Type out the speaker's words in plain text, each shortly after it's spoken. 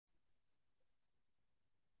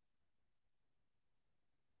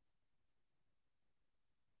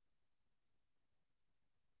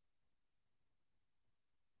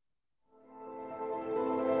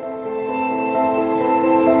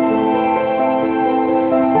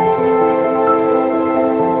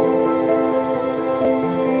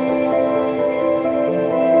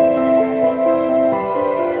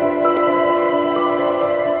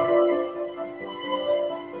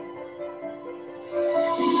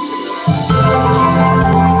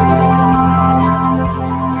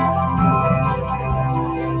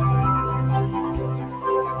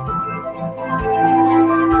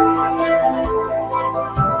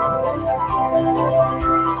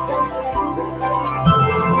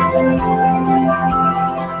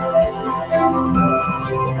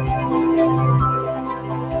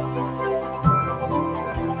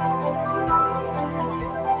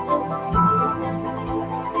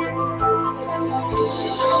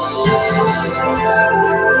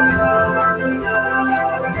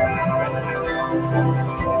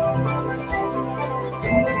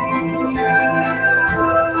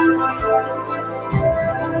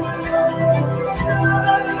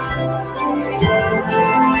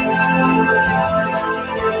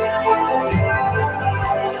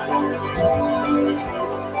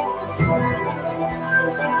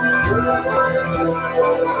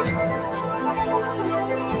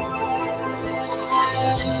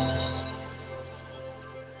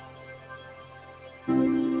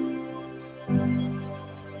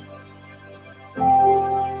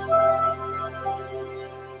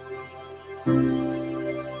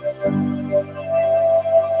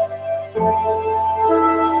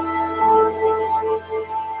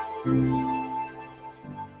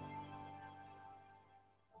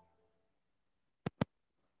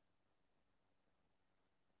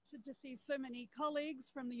To see so many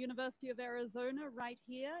colleagues from the University of Arizona right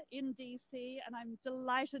here in DC, and I'm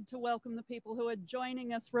delighted to welcome the people who are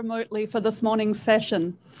joining us remotely for this morning's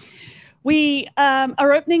session. We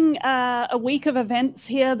are opening a week of events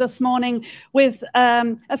here this morning with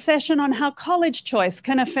a session on how college choice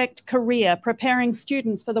can affect career, preparing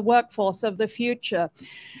students for the workforce of the future.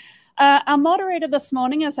 Our moderator this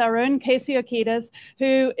morning is our own Kasey Urquídez,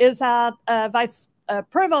 who is our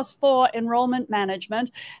Provost for Enrollment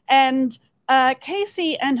Management, and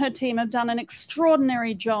Kasey and her team have done an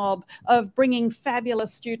extraordinary job of bringing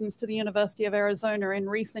fabulous students to the University of Arizona in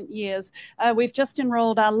recent years. We've just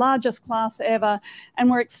enrolled our largest class ever, and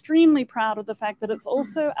we're extremely proud of the fact that it's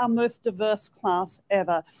also our most diverse class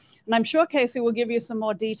ever. And I'm sure Kasey will give you some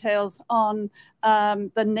more details on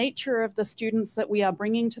the nature of the students that we are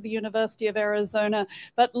bringing to the University of Arizona.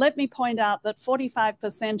 But let me point out that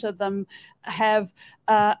 45% of them have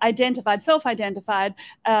self-identified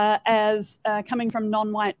as coming from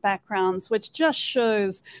non-white backgrounds, which just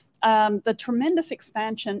shows the tremendous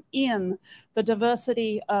expansion in the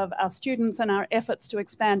diversity of our students and our efforts to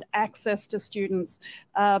expand access to students,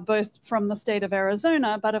 both from the state of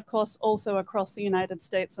Arizona, but of course also across the United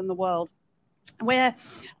States and the world. We're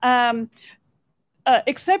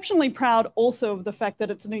exceptionally proud also of the fact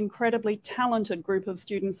that it's an incredibly talented group of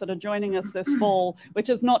students that are joining us this fall, which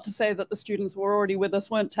is not to say that the students who were already with us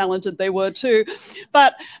weren't talented, they were too.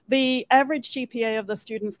 But the average GPA of the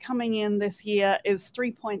students coming in this year is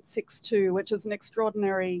 3.62, which is an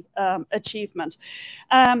extraordinary achievement.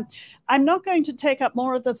 I'm not going to take up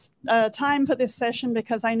more of this time for this session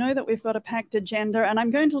because I know that we've got a packed agenda, and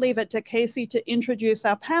I'm going to leave it to Kasey to introduce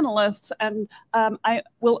our panelists, and I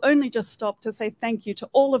will only just stop to say thank you to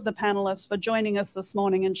all of the panelists for joining us this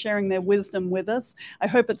morning and sharing their wisdom with us. I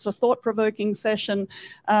hope it's a thought-provoking session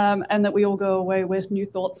and that we all go away with new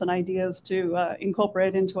thoughts and ideas to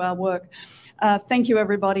incorporate into our work. Thank you,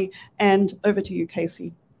 everybody, and over to you,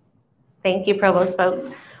 Kasey. Thank you, Provost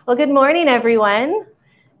folks. Well, good morning, everyone.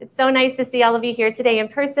 It's so nice to see all of you here today in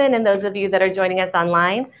person and those of you that are joining us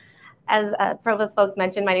online. As Provost folks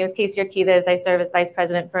mentioned, my name is Kasey Urquídez. I serve as Vice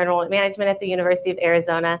President for Enrollment Management at the University of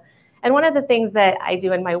Arizona. And one of the things that I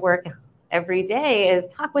do in my work every day is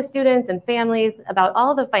talk with students and families about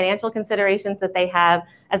all the financial considerations that they have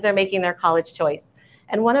as they're making their college choice.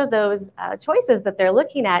 And one of those choices that they're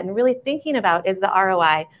looking at and really thinking about is the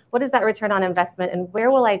ROI. What is that return on investment, and where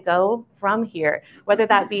will I go from here, whether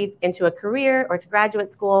that be into a career or to graduate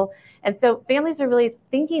school? And so families are really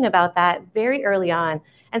thinking about that very early on.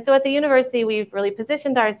 And so at the university, we've really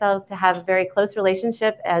positioned ourselves to have a very close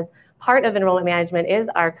relationship. As part of enrollment management is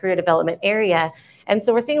our career development area. And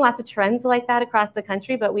so we're seeing lots of trends like that across the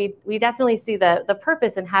country, but we definitely see the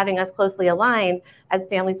purpose in having us closely aligned as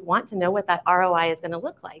families want to know what that ROI is going to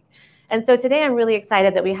look like. And so today I'm really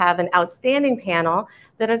excited that we have an outstanding panel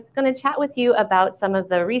that is going to chat with you about some of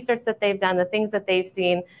the research that they've done, the things that they've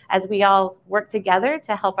seen as we all work together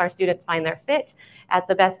to help our students find their fit at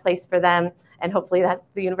the best place for them. And hopefully that's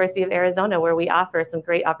the University of Arizona, where we offer some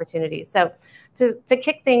great opportunities. So to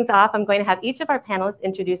kick things off, I'm going to have each of our panelists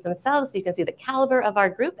introduce themselves so you can see the caliber of our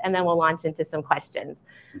group, and then we'll launch into some questions.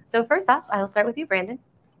 So first off, I'll start with you, Brandon.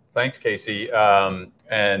 Thanks, Kasey.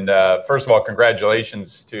 First of all,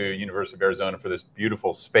 congratulations to University of Arizona for this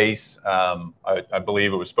beautiful space. I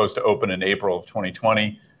believe it was supposed to open in April of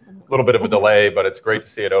 2020. A little bit of a delay, but it's great to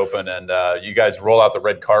see it open. And you guys roll out the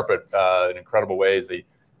red carpet in incredible ways.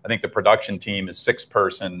 I think the production team is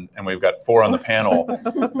 6-person, and we've got 4 on the panel,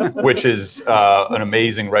 which is an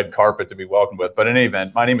amazing red carpet to be welcomed with. But in any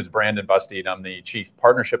event, my name is Brandon Bustede. I'm the Chief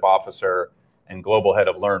Partnership Officer and Global Head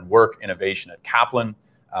of Learn Work Innovation at Kaplan.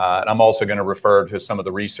 And I'm also going to refer to some of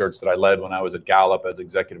the research that I led when I was at Gallup as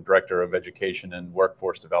Executive Director of Education and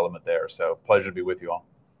Workforce Development there. So pleasure to be with you all.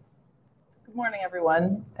 Good morning,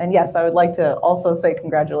 everyone. And yes, I would like to also say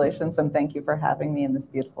congratulations and thank you for having me in this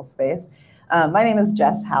beautiful space. My name is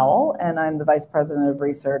Jess Howell, and I'm the Vice President of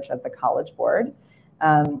Research at the College Board.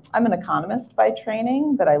 I'm an economist by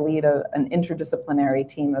training, but I lead an interdisciplinary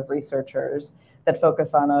team of researchers that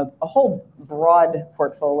focus on a whole broad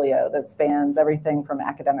portfolio that spans everything from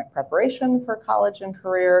academic preparation for college and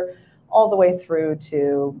career, all the way through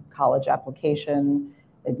to college application,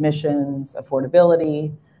 admissions,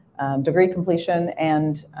 affordability, degree completion,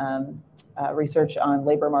 and research on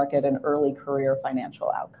labor market and early career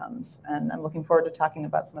financial outcomes. And I'm looking forward to talking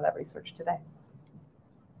about some of that research today.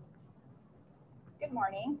 Good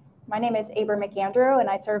morning. My name is Abra McAndrew, and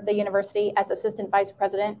I serve the university as Assistant Vice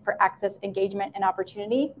President for Access, Engagement, and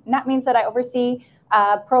Opportunity. And that means that I oversee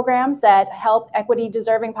programs that help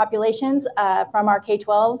equity-deserving populations from our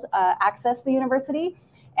K-12 access the university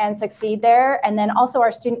and succeed there, and then also our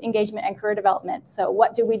student engagement and career development. So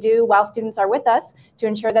what do we do while students are with us to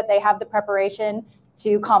ensure that they have the preparation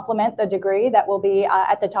to complement the degree that will be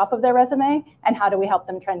at the top of their resume, and how do we help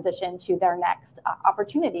them transition to their next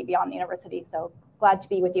opportunity beyond the university? So glad to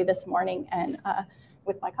be with you this morning and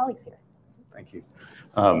with my colleagues here. Thank you.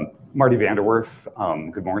 Marty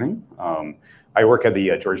Vanderwerf, good morning. I work at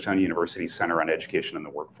the Georgetown University Center on Education and the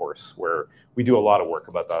Workforce, where we do a lot of work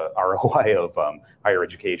about the ROI of higher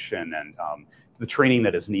education and the training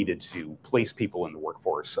that is needed to place people in the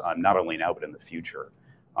workforce, not only now, but in the future.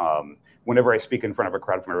 Whenever I speak in front of a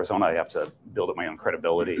crowd from Arizona, I have to build up my own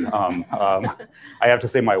credibility. I have to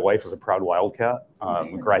say my wife is a proud Wildcat,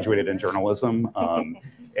 graduated in journalism,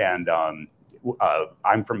 and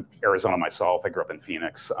I'm from Arizona myself. I grew up in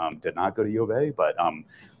Phoenix, did not go to U of A, but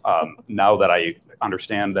now that I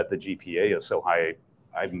understand that the GPA is so high,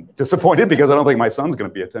 I'm disappointed because I don't think my son's going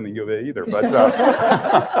to be attending U of A either.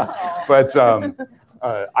 But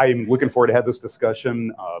I'm looking forward to have this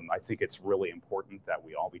discussion. I think it's really important that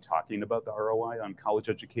we all be talking about the ROI on college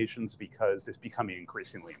educations because it's becoming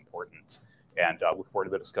increasingly important. And look forward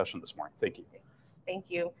to the discussion this morning. Thank you. Thank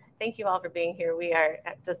you. Thank you all for being here. We are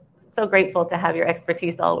just so grateful to have your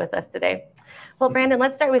expertise all with us today. Well, Brandon,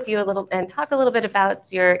 let's start with you a little and talk a little bit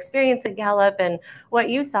about your experience at Gallup and what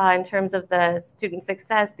you saw in terms of the student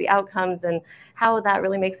success, the outcomes, and how that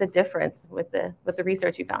really makes a difference with the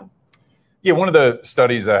research you found. Yeah, one of the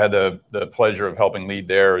studies I had the pleasure of helping lead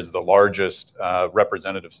there is the largest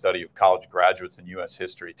representative study of college graduates in U.S.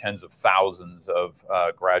 history, tens of thousands of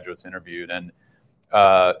graduates interviewed. And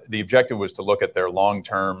the objective was to look at their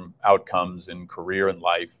long-term outcomes in career and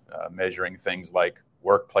life, measuring things like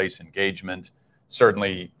workplace engagement,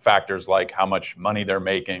 certainly factors like how much money they're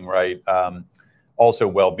making, right? Also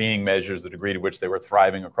well-being measures, the degree to which they were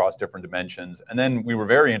thriving across different dimensions. And then we were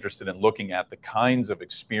very interested in looking at the kinds of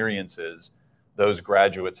experiences those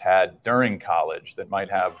graduates had during college that might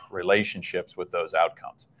have relationships with those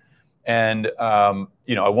outcomes. And I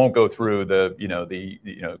won't go through the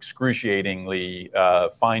excruciatingly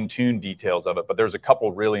fine-tuned details of it, but there's a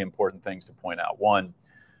couple really important things to point out. One,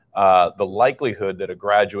 the likelihood that a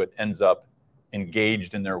graduate ends up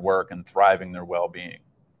engaged in their work and thriving their well-being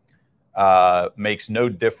makes no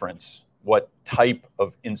difference what type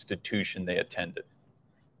of institution they attended.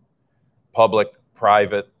 Public,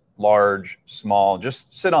 private, large, small.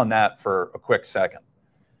 Just sit on that for a quick second.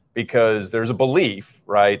 Because there's a belief,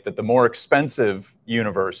 right, that the more expensive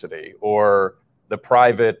university or the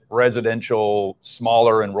private residential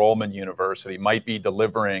smaller enrollment university might be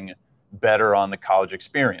delivering better on the college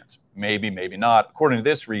experience. Maybe, maybe not. According to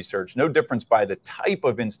this research, no difference by the type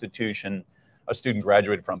of institution a student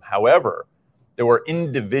graduated from. However, there were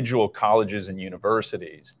individual colleges and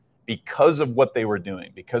universities, because of what they were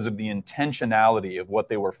doing, because of the intentionality of what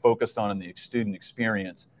they were focused on in the student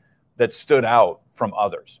experience, that stood out from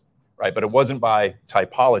others, right? But it wasn't by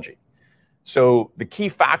typology. So the key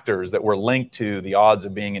factors that were linked to the odds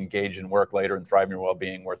of being engaged in work later and thriving your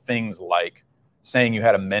well-being were things like saying you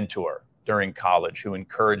had a mentor during college who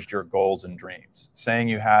encouraged your goals and dreams, saying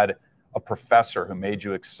you had a professor who made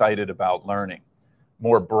you excited about learning,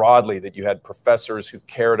 more broadly that you had professors who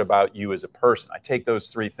cared about you as a person. I take those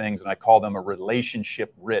three things and I call them a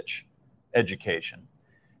relationship-rich education.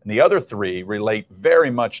 And the other three relate very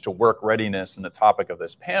much to work readiness and the topic of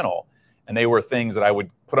this panel. And they were things that I would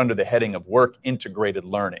put under the heading of work integrated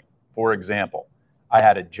learning. For example, I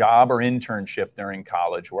had a job or internship during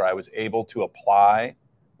college where I was able to apply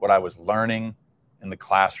what I was learning in the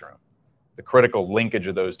classroom. The critical linkage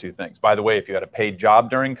of those two things. By the way, if you had a paid job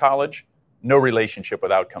during college, no relationship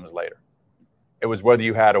with outcomes later. It was whether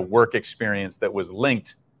you had a work experience that was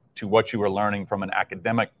linked to what you were learning from an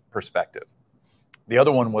academic perspective. The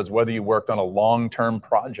other one was whether you worked on a long-term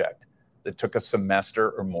project that took a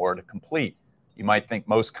semester or more to complete. You might think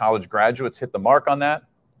most college graduates hit the mark on that.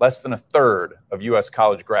 Less than a third of US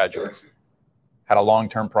college graduates had a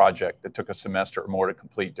long-term project that took a semester or more to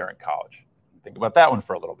complete during college. Think about that one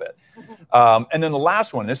for a little bit. And then the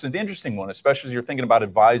last one, this is the interesting one, especially as you're thinking about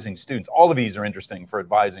advising students. All of these are interesting for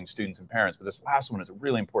advising students and parents, but this last one is a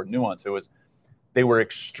really important nuance. It was, they were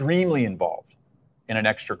extremely involved in an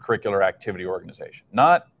extracurricular activity organization.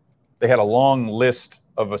 Not, they had a long list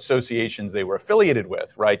of associations they were affiliated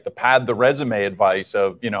with, right? The pad the resume advice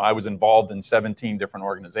of, you know, I was involved in 17 different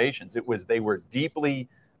organizations. It was, they were deeply,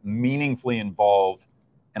 meaningfully involved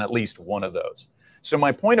in at least one of those. So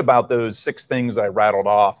my point about those 6 things I rattled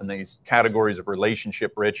off in these categories of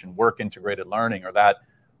relationship rich and work integrated learning are that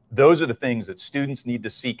those are the things that students need to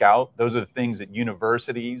seek out. Those are the things that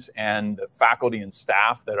universities and the faculty and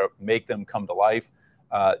staff that make them come to life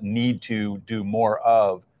need to do more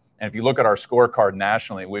of. And if you look at our scorecard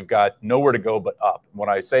nationally, we've got nowhere to go but up. What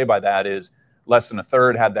I say by that is less than a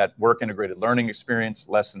third had that work integrated learning experience.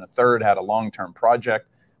 Less than a third had a long-term project.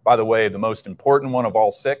 By the way, the most important one of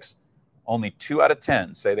all 6, only 2 out of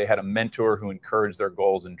 10 say they had a mentor who encouraged their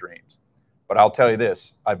goals and dreams. But I'll tell you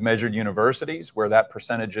this, I've measured universities where that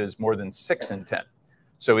percentage is more than 6 in 10.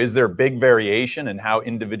 So is there big variation in how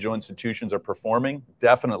individual institutions are performing?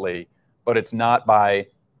 Definitely, but it's not by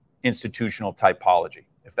institutional typology,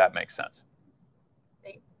 if that makes sense.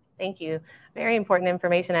 Great. Thank you. Very important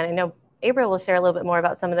information. And I know Abra will share a little bit more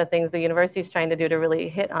about some of the things the university is trying to do to really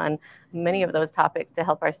hit on many of those topics to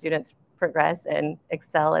help our students progress and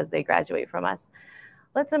excel as they graduate from us.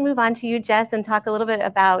 Let's move on to you, Jess, and talk a little bit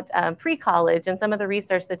about pre-college and some of the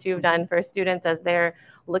research that you've done for students as they're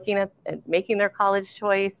looking at making their college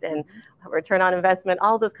choice and return on investment,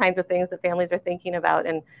 all those kinds of things that families are thinking about,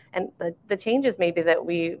 and the changes maybe that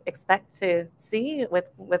we expect to see with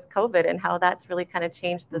COVID and how that's really kind of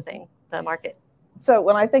changed the market. So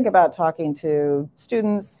when I think about talking to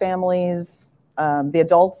students, families, the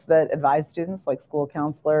adults that advise students like school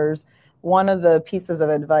counselors, one of the pieces of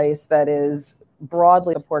advice that is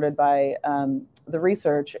broadly supported by the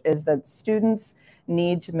research is that students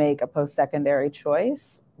need to make a post-secondary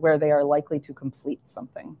choice where they are likely to complete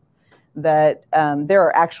something. That there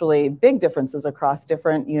are actually big differences across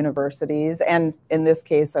different universities, and in this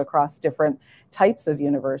case, across different types of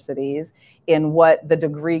universities, in what the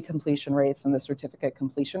degree completion rates and the certificate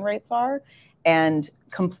completion rates are. And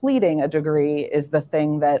completing a degree is the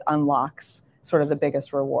thing that unlocks sort of the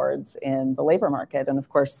biggest rewards in the labor market. And of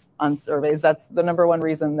course, on surveys, that's the #1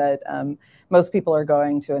 reason that most people are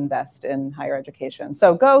going to invest in higher education.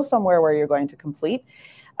 So go somewhere where you're going to complete.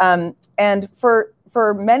 And for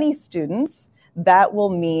many students, that will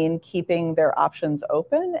mean keeping their options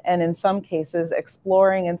open, and in some cases,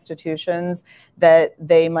 exploring institutions that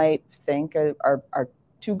they might think are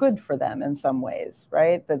too good for them in some ways,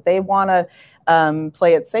 right? That they want to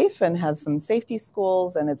play it safe and have some safety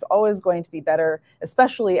schools, and it's always going to be better,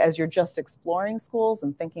 especially as you're just exploring schools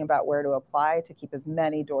and thinking about where to apply, to keep as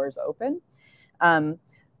many doors open.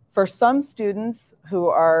 For some students who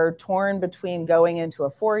are torn between going into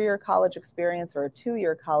a 4-year college experience or a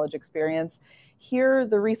 2-year college experience, here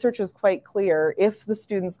the research is quite clear. If the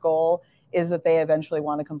student's goal is that they eventually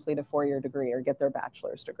want to complete a 4-year degree or get their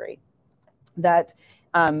bachelor's degree, that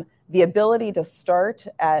the ability to start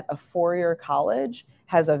at a 4-year college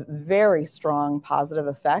has a very strong positive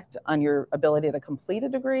effect on your ability to complete a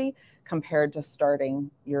degree compared to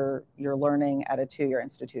starting your learning at a 2-year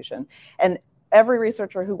institution. And every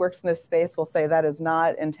researcher who works in this space will say that is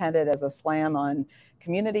not intended as a slam on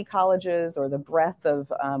community colleges or the breadth of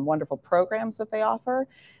wonderful programs that they offer.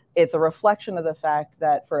 It's a reflection of the fact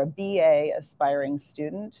that for a BA aspiring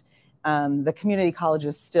student, the community college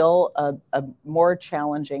is still a more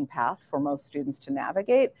challenging path for most students to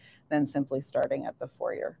navigate than simply starting at the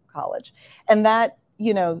 4-year college. And that,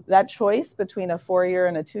 you know, that choice between a 4-year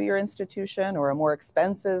and a 2-year institution or a more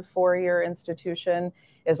expensive 4-year institution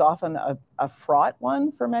is often a fraught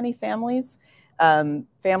one for many families.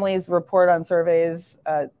 Families report on surveys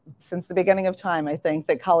since the beginning of time, I think,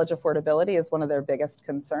 that college affordability is one of their biggest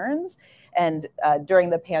concerns. And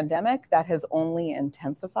during the pandemic, that has only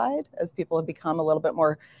intensified as people have become a little bit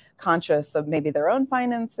more conscious of maybe their own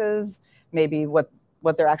finances, maybe what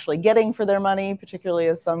they're actually getting for their money, particularly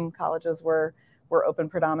as some colleges were open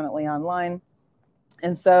predominantly online.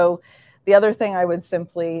 And so the other thing I would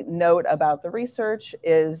simply note about the research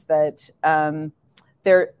is that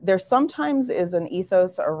there sometimes is an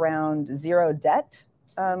ethos around zero debt,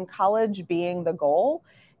 college being the goal.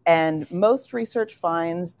 And most research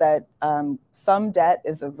finds that some debt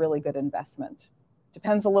is a really good investment.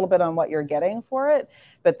 Depends a little bit on what you're getting for it,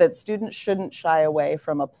 but that students shouldn't shy away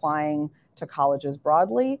from applying to colleges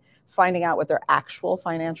broadly, finding out what their actual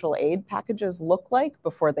financial aid packages look like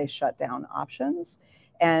before they shut down options,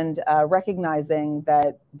 and recognizing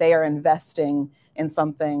that they are investing in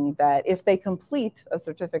something that, if they complete a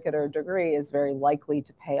certificate or a degree, is very likely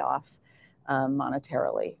to pay off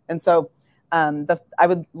monetarily. And so I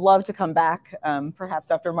would love to come back,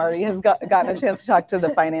 perhaps after Marty has gotten a chance to talk to the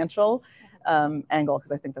financial angle,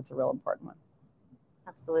 because I think that's a real important one.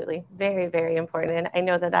 Absolutely. Very, very important. And I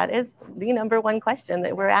know that that is the #1 question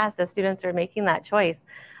that we're asked as students are making that choice.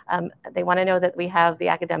 They want to know that we have the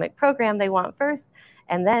academic program they want first,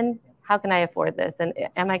 and then how can I afford this? And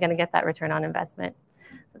am I going to get that return on investment?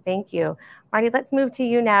 So thank you. Marty, let's move to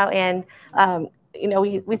you now. And you know,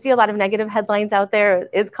 we see a lot of negative headlines out there.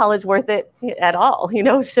 Is college worth it at all? You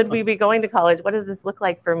know, should we be going to college? What does this look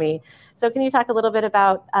like for me? So can you talk a little bit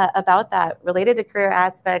about that related to career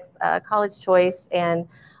aspects, college choice, and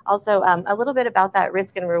also a little bit about that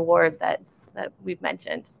risk and reward that we've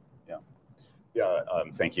mentioned?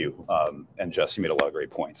 Thank you. And Jess, you made a lot of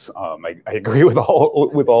great points. I agree with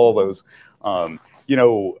all of those. You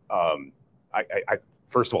know,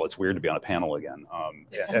 first of all, it's weird to be on a panel again.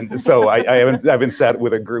 And so I haven't sat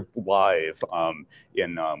with a group live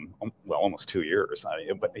in well, almost 2 years,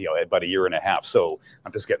 but you know, about 1.5 years. So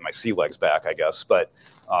I'm just getting my sea legs back, I guess. But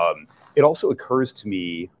it also occurs to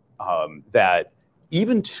me that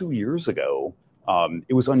even 2 years ago,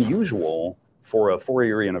 it was unusual for a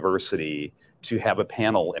four-year university to have a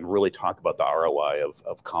panel and really talk about the ROI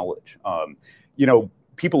of college. You know,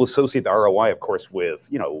 people associate the ROI, of course, with,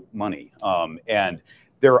 you know, money. And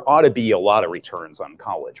there ought to be a lot of returns on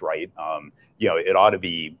college, right? You know, it ought to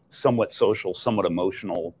be somewhat social, somewhat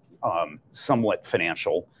emotional, somewhat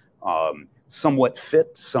financial, somewhat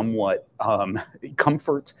fit, somewhat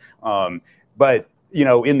comfort. But, you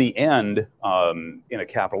know, in the end, in a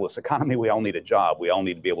capitalist economy, we all need a job. We all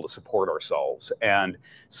need to be able to support ourselves. And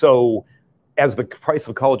so as the price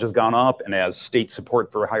of college has gone up and as state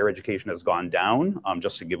support for higher education has gone down,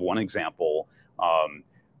 just to give one example,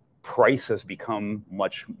 price has become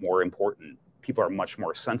much more important. People are much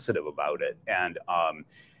more sensitive about it. And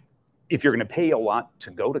if you're going to pay a lot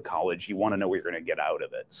to go to college, you want to know what you're going to get out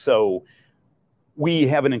of it. So we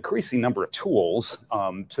have an increasing number of tools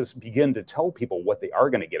to begin to tell people what they are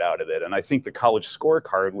going to get out of it. And I think the college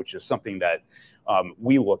scorecard, which is something that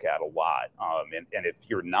we look at a lot, and if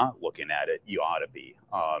you're not looking at it, you ought to be.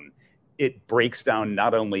 It breaks down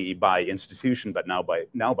not only by institution, but now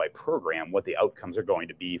by program, what the outcomes are going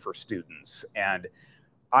to be for students. And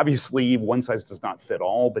obviously, one size does not fit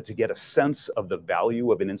all, but to get a sense of the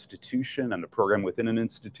value of an institution and the program within an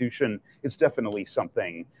institution, it's definitely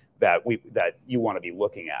something that you want to be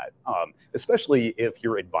looking at, especially if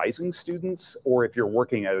you're advising students or if you're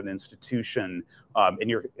working at an institution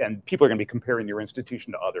and people are going to be comparing your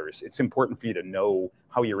institution to others. It's important for you to know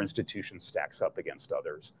how your institution stacks up against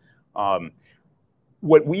others.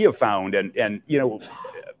 What we have found, and you know,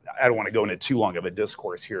 I don't want to go into too long of a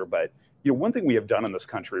discourse here, but you know, one thing we have done in this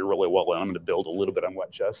country really well, and I'm going to build a little bit on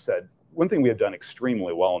what Jess said. One thing we have done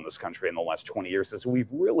extremely well in this country in the last 20 years is we've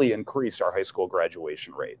really increased our high school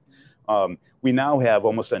graduation rate. We now have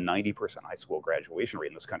almost a 90% high school graduation rate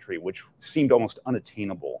in this country, which seemed almost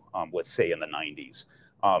unattainable, let's say, in the 90s.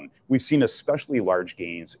 We've seen especially large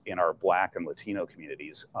gains in our Black and Latino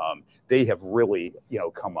communities. They have really, you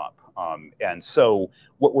know, come up. And so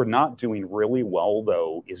what we're not doing really well,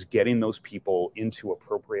 though, is getting those people into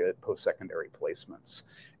appropriate post-secondary placements.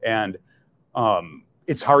 And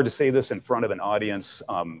it's hard to say this in front of an audience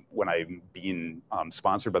when I'm being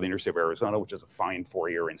sponsored by the University of Arizona, which is a fine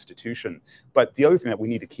four-year institution. But the other thing that we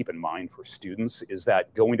need to keep in mind for students is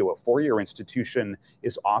that going to a four-year institution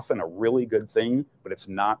is often a really good thing, but it's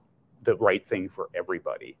not the right thing for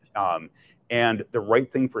everybody. And the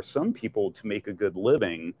right thing for some people to make a good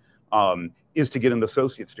living is to get an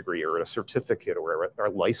associate's degree or a certificate or a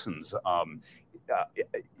license.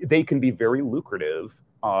 They can be very lucrative.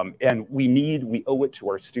 And we owe it to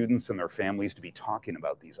our students and their families to be talking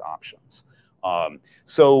about these options.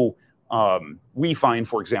 So we find,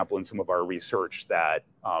 for example, in some of our research that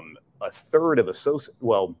a third of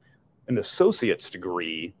an associate's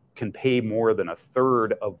degree can pay more than a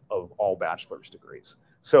third of all bachelor's degrees.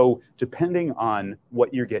 So depending on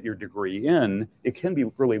what you get your degree in, it can be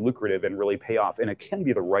really lucrative and really pay off, and it can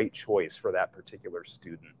be the right choice for that particular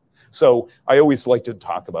student. So I always like to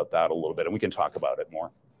talk about that a little bit, and we can talk about it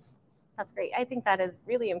more. That's great. I think that is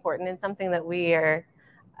really important and something that we are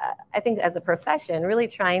I think as a profession, really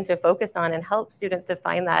trying to focus on and help students to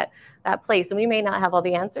find that place. And we may not have all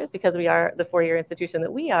the answers because we are the four-year institution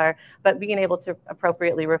that we are, but being able to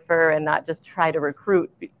appropriately refer and not just try to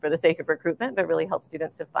recruit for the sake of recruitment, but really help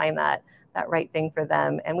students to find that right thing for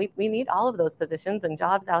them. And we need all of those positions and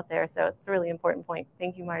jobs out there. So it's a really important point.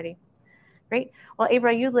 Thank you, Marty. Great. Well,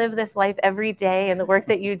 Abra, you live this life every day and the work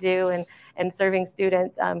that you do and serving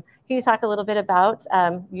students. Can you talk a little bit about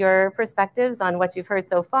your perspectives on what you've heard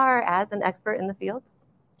so far as an expert in the field?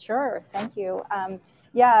 Sure. Thank you.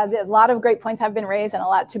 Yeah, a lot of great points have been raised and a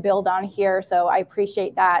lot to build on here. So I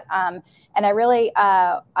appreciate that. And I really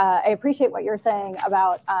I appreciate what you're saying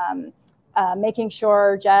about making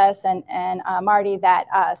sure, Jess and Marty, that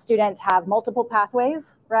students have multiple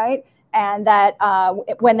pathways, right? And that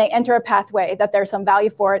when they enter a pathway, that there's some value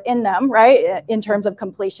for it in them, right, in terms of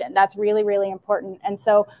completion. That's really, really important. And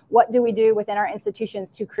so what do we do within our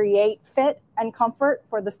institutions to create fit and comfort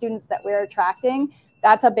for the students that we're attracting?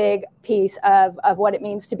 That's a big piece of what it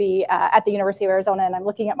means to be at the University of Arizona. And I'm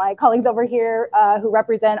looking at my colleagues over here who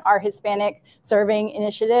represent our Hispanic serving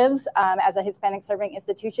initiatives as a Hispanic serving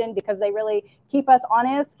institution, because they really keep us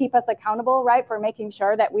honest, keep us accountable, right, for making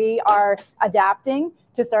sure that we are adapting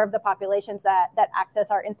to serve the populations that access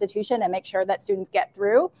our institution and make sure that students get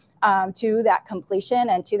through to that completion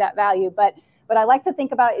and to that value. But I like to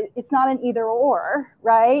think about it, it's not an either or,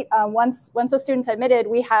 right? Once a student's admitted,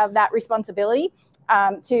 we have that responsibility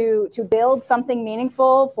to build something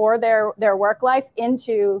meaningful for their work life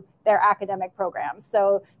into their academic programs.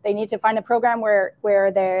 So they need to find a program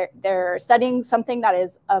where they're studying something that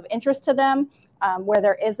is of interest to them, where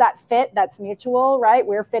there is that fit that's mutual, right?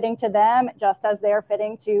 We're fitting to them just as they're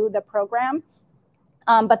fitting to the program.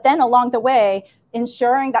 But then along the way,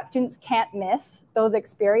 ensuring that students can't miss those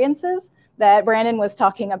experiences that Brandon was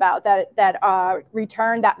talking about, that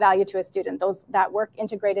return that value to a student, that work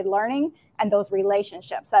integrated learning and those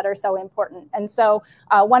relationships that are so important. And so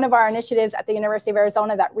one of our initiatives at the University of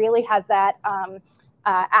Arizona that really has that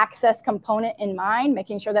access component in mind,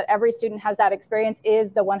 making sure that every student has that experience,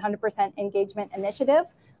 is the 100% engagement initiative,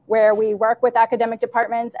 where we work with academic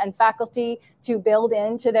departments and faculty to build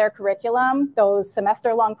into their curriculum those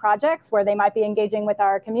semester-long projects where they might be engaging with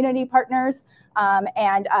our community partners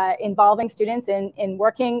and involving students in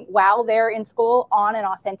working while they're in school on an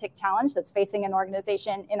authentic challenge that's facing an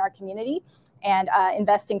organization in our community, and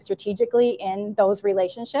investing strategically in those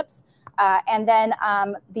relationships. And then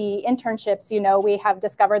the internships, we have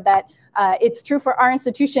discovered that it's true for our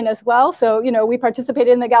institution as well. So, we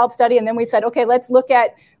participated in the Gallup study, and then we said, okay, let's look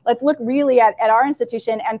really at our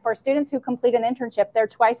institution. And for students who complete an internship, they're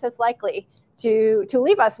twice as likely to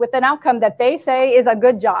leave us with an outcome that they say is a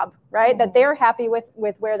good job, right? Mm-hmm. That they're happy with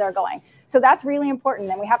where they're going. So that's really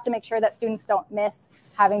important. And we have to make sure that students don't miss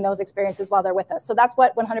having those experiences while they're with us. So that's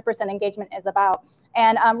what 100% engagement is about.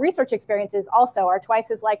 And research experiences also are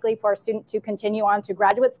twice as likely for a student to continue on to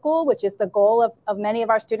graduate school, which is the goal of many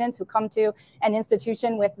of our students who come to an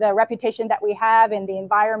institution with the reputation that we have in the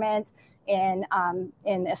environment, in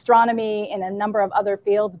astronomy, in a number of other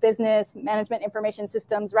fields, business, management, information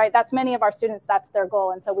systems, right? That's many of our students, that's their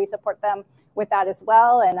goal. And so we support them with that as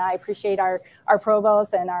well. And I appreciate our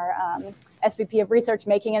provost and our SVP of research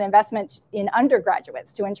making an investment in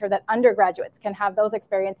undergraduates to ensure that undergraduates can have those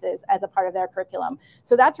experiences as a part of their curriculum.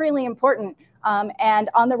 So that's really important. And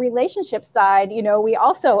on the relationship side, we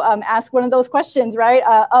also ask one of those questions, right,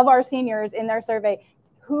 of our seniors in their survey.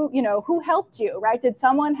 Who helped you, right? Did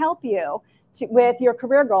someone help you with your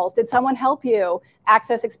career goals? Did someone help you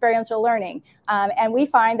access experiential learning? And we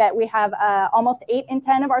find that we have almost 8 in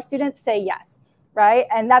 10 of our students say yes, right?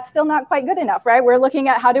 And that's still not quite good enough, right? We're looking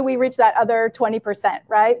at how do we reach that other 20%,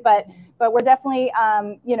 right? But we're definitely,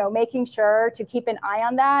 making sure to keep an eye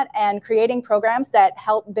on that and creating programs that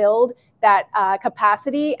help build that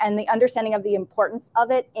capacity and the understanding of the importance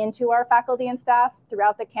of it into our faculty and staff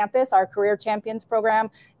throughout the campus. Our Career Champions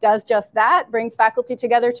program does just that, brings faculty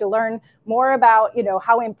together to learn more about,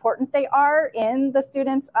 how important they are in the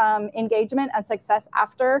students' engagement and success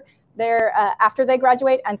after they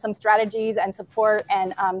graduate, and some strategies and support,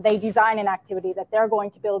 and they design an activity that they're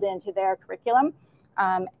going to build into their curriculum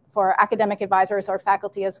for academic advisors or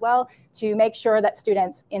faculty as well, to make sure that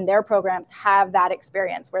students in their programs have that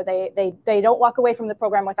experience where they don't walk away from the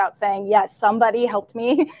program without saying, yes, somebody helped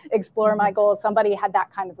me explore my goals, somebody had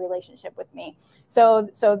that kind of relationship with me. So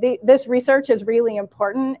this research is really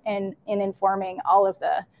important in informing all of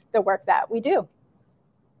the work that we do.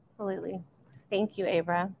 Absolutely. Thank you,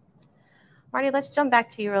 Abra. Marty, let's jump back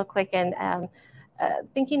to you real quick. And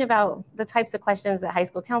thinking about the types of questions that high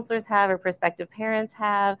school counselors have or prospective parents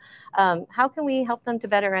have, how can we help them to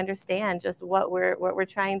better understand just what we're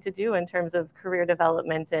trying to do in terms of career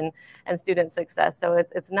development and student success? So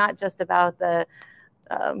it's not just about the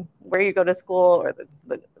where you go to school or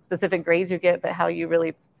the specific grades you get, but how you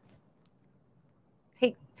really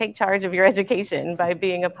take charge of your education by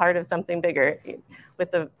being a part of something bigger with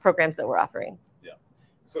the programs that we're offering. Yeah.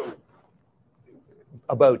 So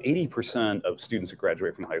about 80% of students who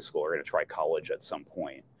graduate from high school are going to try college at some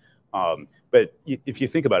point. But if you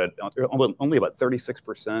think about it, only about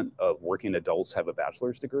 36% of working adults have a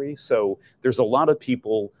bachelor's degree. So there's a lot of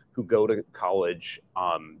people who go to college.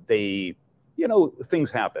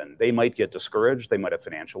 Things happen. They might get discouraged. They might have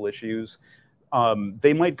financial issues.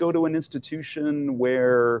 They might go to an institution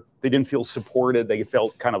where they didn't feel supported. They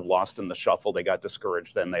felt kind of lost in the shuffle. They got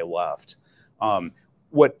discouraged, then they left.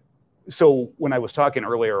 So when I was talking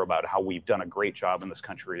earlier about how we've done a great job in this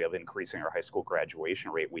country of increasing our high school graduation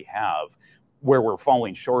rate, we have. Where we're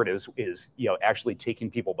falling short is actually taking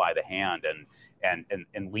people by the hand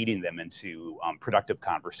and leading them into productive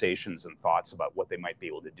conversations and thoughts about what they might be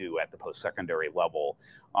able to do at the post-secondary level.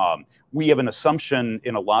 We have an assumption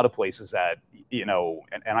in a lot of places that,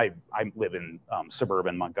 I live in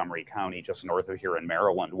suburban Montgomery County, just north of here in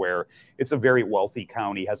Maryland, where it's a very wealthy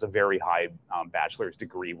county, has a very high bachelor's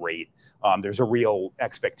degree rate. There's a real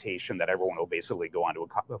expectation that everyone will basically go on to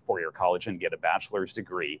a four-year college and get a bachelor's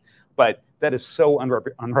degree. But that is so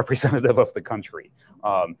unrepresentative of the country.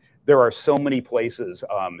 There are so many places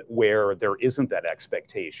where there isn't that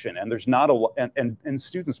expectation, and there's not and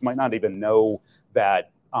students might not even know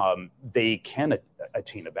that they can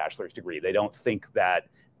attain a bachelor's degree. They don't think that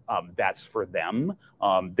that's for them.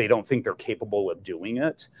 They don't think they're capable of doing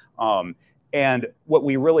it. And what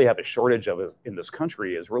we really have a shortage of in this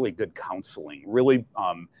country is really good counseling, really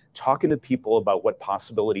talking to people about what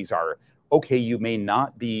possibilities are. Okay, you may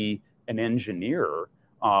not be an engineer,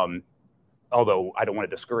 although I don't want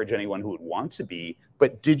to discourage anyone who would want to be,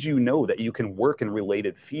 but did you know that you can work in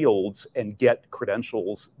related fields and get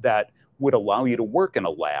credentials that would allow you to work in a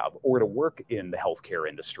lab or to work in the healthcare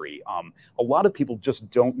industry? A lot of people just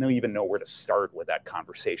don't even know where to start with that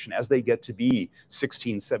conversation. As they get to be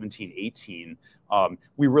 16, 17, 18,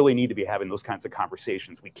 we really need to be having those kinds of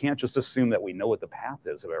conversations. We can't just assume that we know what the path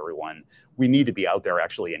is of everyone. We need to be out there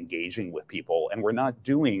actually engaging with people, and we're not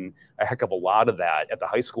doing a heck of a lot of that at the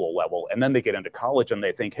high school level. And then they get into college and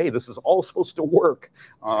they think, hey, this is all supposed to work.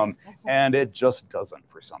 And it just doesn't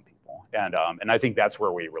for some people. And I think that's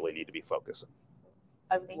where we really need to be focusing.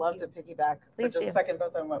 I'd love to piggyback for just a second,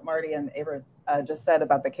 both on what Marty and Abra just said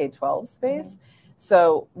about the K-12 space.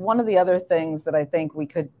 So one of the other things that I think we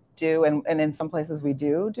could do, and in some places we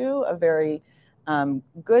do a very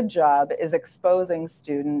good job, is exposing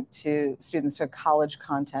students to college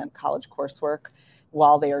content, college coursework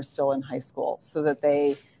while they are still in high school, so that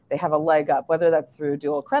they have a leg up, whether that's through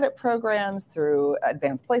dual credit programs, through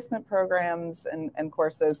advanced placement programs and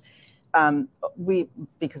courses.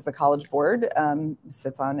 Because the College Board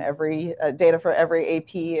sits on every data for every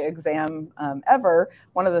AP exam ever,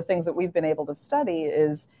 one of the things that we've been able to study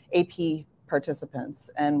is AP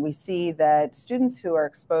participants. And we see that students who are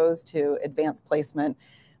exposed to advanced placement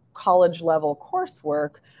college level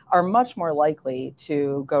coursework are much more likely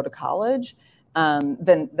to go to college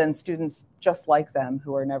than students just like them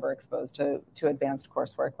who are never exposed to advanced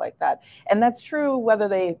coursework like that. And that's true whether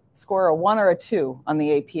they score a 1 or a 2 on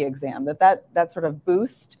the AP exam, that sort of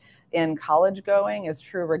boost in college going is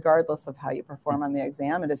true regardless of how you perform on the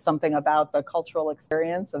exam. It is something about the cultural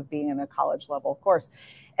experience of being in a college level course.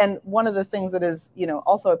 And one of the things that is,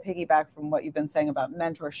 also a piggyback from what you've been saying about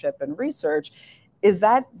mentorship and research is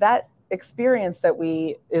that experience that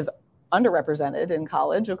is underrepresented in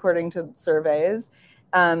college, according to surveys.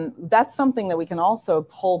 That's something that we can also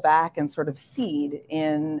pull back and sort of seed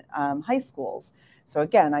in high schools. So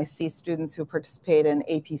again, I see students who participate in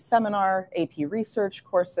AP seminar, AP research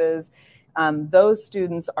courses. Those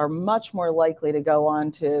students are much more likely to go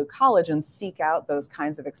on to college and seek out those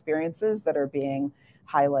kinds of experiences that are being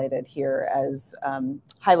highlighted here as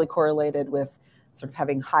highly correlated with sort of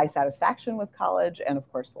having high satisfaction with college and,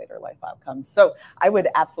 of course, later life outcomes. So I would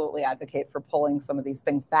absolutely advocate for pulling some of these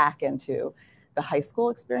things back into the high school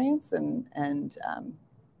experience and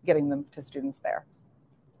getting them to students there.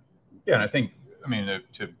 Yeah, and I think,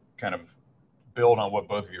 to kind of build on what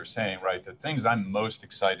both of you are saying, right, the things I'm most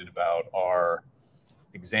excited about are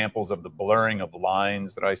examples of the blurring of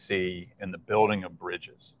lines that I see and the building of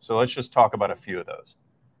bridges. So let's just talk about a few of those.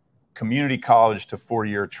 Community college to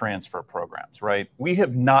 4-year transfer programs, right? We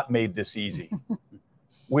have not made this easy.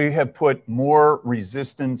 We have put more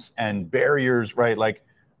resistance and barriers, right? Like,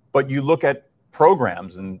 but you look at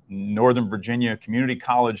programs in Northern Virginia, community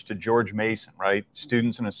college to George Mason, right?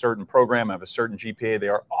 Students in a certain program have a certain GPA. They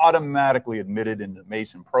are automatically admitted into the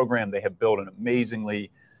Mason program. They have built an amazingly,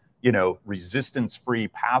 you know, resistance-free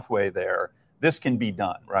pathway there. This can be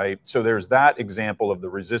done, right? So there's that example of the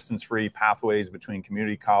resistance-free pathways between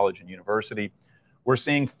community college and university. We're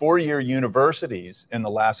seeing four-year universities in the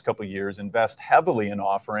last couple of years invest heavily in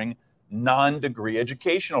offering non-degree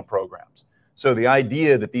educational programs. So the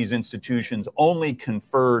idea that these institutions only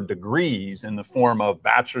confer degrees in the form of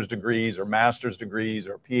bachelor's degrees or master's degrees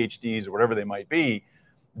or PhDs or whatever they might be,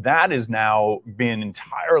 that is now being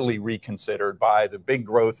entirely reconsidered by the big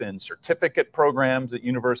growth in certificate programs that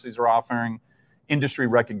universities are offering, industry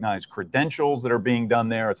recognized credentials that are being done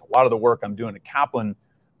there. It's a lot of the work I'm doing at Kaplan,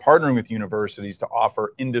 partnering with universities to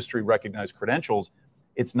offer industry recognized credentials.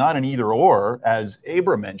 It's not an either or, as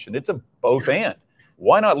Abra mentioned, it's a both and.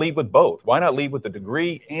 Why not lead with both? Why not lead with a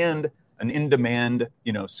degree and an in-demand,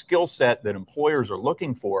 you know, skill set that employers are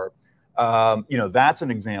looking for? You know, that's an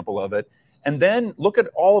example of it. And then look at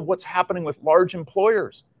all of what's happening with large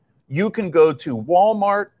employers. You can go to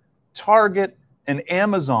Walmart, Target, and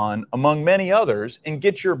Amazon, among many others, and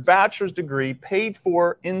get your bachelor's degree paid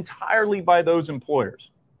for entirely by those employers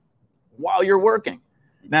while you're working.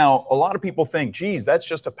 Now, a lot of people think, geez, that's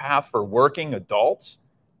just a path for working adults.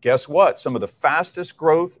 Guess what? Some of the fastest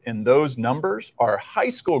growth in those numbers are high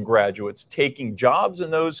school graduates taking jobs in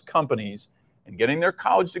those companies and getting their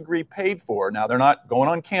college degree paid for. Now, they're not going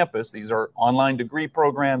on campus. These are online degree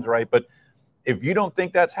programs, right? But if you don't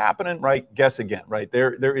think that's happening, right, guess again, right?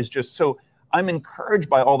 There is just, so I'm encouraged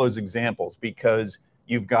by all those examples because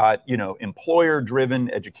you've got, you know,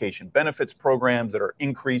 employer-driven education benefits programs that are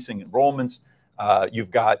increasing enrollments.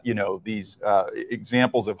 You've got, you know, these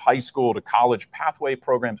examples of high school to college pathway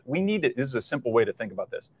programs. We need to, this is a simple way to think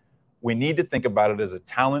about this. We need to think about it as a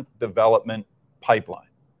talent development pipeline.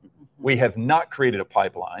 We have not created a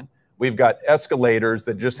pipeline. We've got escalators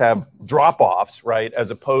that just have drop-offs, right, as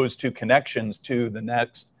opposed to connections to the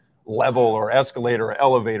next level or escalator or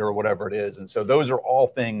elevator or whatever it is. And so those are all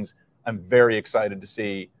things I'm very excited to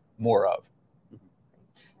see more of.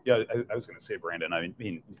 Yeah, I was going to say, Brandon, I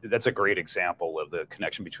mean, that's a great example of the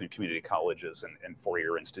connection between community colleges and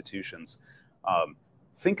four-year institutions.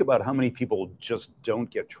 Think about how many people just don't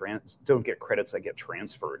get credits that get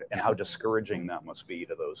transferred and how discouraging that must be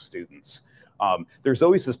to those students. There's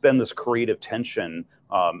always been this creative tension,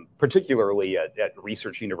 particularly at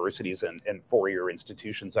research universities and four-year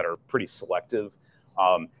institutions that are pretty selective,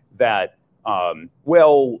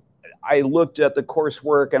 well, I looked at the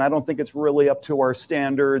coursework and I don't think it's really up to our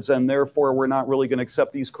standards, and therefore we're not really going to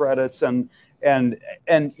accept these credits. And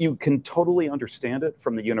you can totally understand it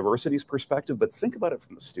from the university's perspective, but think about it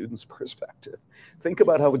from the student's perspective. Think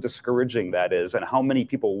about how discouraging that is and how many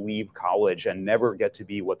people leave college and never get to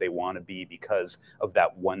be what they want to be because of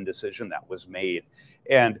that one decision that was made.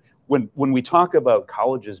 And when we talk about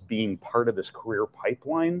colleges being part of this career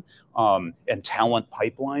pipeline and talent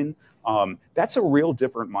pipeline, that's a real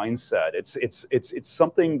different mindset. It's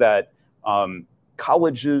something that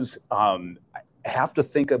colleges have to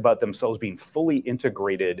think about themselves being fully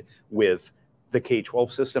integrated with the K-12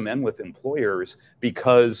 system and with employers,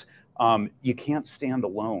 because you can't stand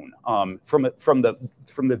alone. From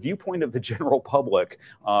the viewpoint of the general public,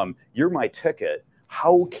 you're my ticket.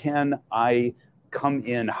 How can I come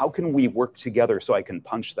in? How can we work together so I can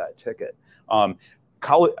punch that ticket?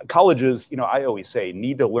 Colleges, you know, I always say,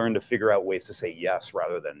 need to learn to figure out ways to say yes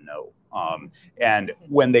rather than no. And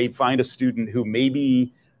when they find a student who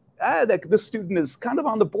maybe the student is kind of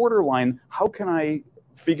on the borderline, how can I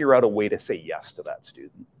figure out a way to say yes to that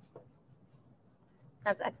student?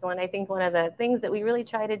 That's excellent. I think one of the things that we really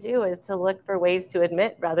try to do is to look for ways to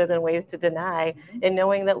admit rather than ways to deny, and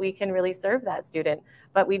knowing that we can really serve that student.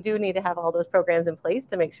 But we do need to have all those programs in place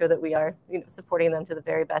to make sure that we are, you know, supporting them to the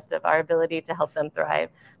very best of our ability to help them thrive.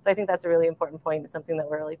 So I think that's a really important point. It's something that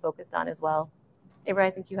we're really focused on as well. Abra,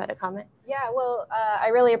 I think you had a comment. Yeah, well, I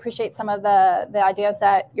really appreciate some of the ideas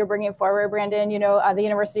that you're bringing forward, Brandon. You know, the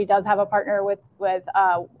university does have a partner with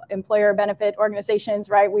employer benefit organizations,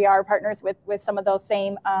 right? We are partners with some of those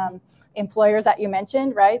same employers that you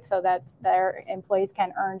mentioned, right? So that their employees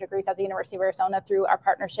can earn degrees at the University of Arizona through our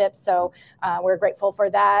partnerships. So we're grateful for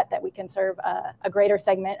that we can serve a greater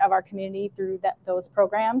segment of our community through those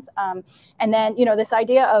programs. And then, you know, this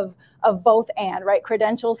idea of both and, right?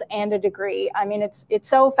 Credentials and a degree. I mean, it's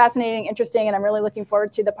so fascinating, interesting, and I'm really looking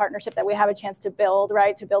forward to the partnership that we have a chance to build,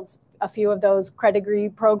 right? To build a few of those credit degree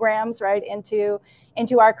programs, right,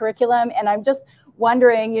 into our curriculum. And I'm just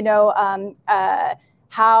wondering, you know,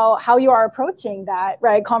 how you are approaching that,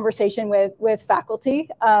 right, conversation with faculty,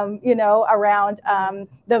 you know, around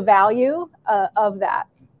the value of that.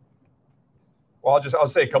 Well, I'll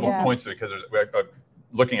say a couple of points because we're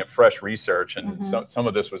looking at fresh research, and some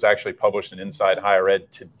of this was actually published in Inside Higher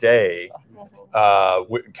Ed today.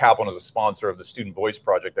 Kaplan is a sponsor of the Student Voice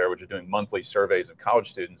Project there, which is doing monthly surveys of college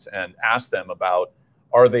students, and asked them about,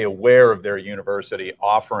 are they aware of their university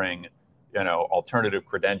offering, you know, alternative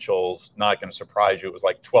credentials? Not going to surprise you, it was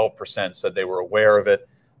like 12% said they were aware of it.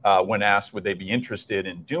 When asked would they be interested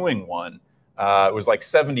in doing one, it was like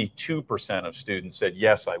 72% of students said,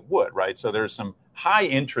 yes, I would, right? So there's some high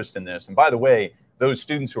interest in this. And by the way, those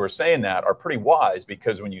students who are saying that are pretty wise,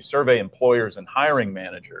 because when you survey employers and hiring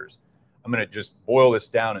managers, I'm going to just boil this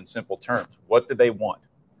down in simple terms. What do they want?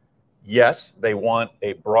 Yes, they want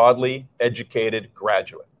a broadly educated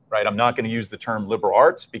graduate, right? I'm not going to use the term liberal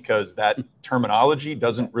arts because that terminology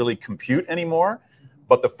doesn't really compute anymore,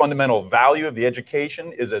 but the fundamental value of the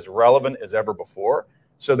education is as relevant as ever before.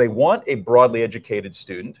 So they want a broadly educated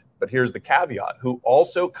student, but here's the caveat, who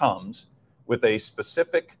also comes with a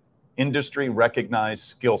specific industry recognized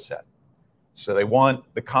skill set. So they want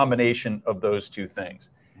the combination of those two things.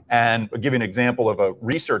 And I'll give you an example of a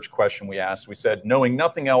research question we asked. We said, knowing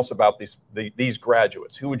nothing else about these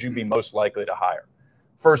graduates, who would you be most likely to hire?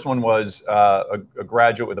 First one was a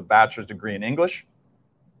graduate with a bachelor's degree in English.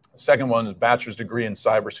 The second one was a bachelor's degree in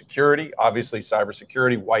cybersecurity. Obviously,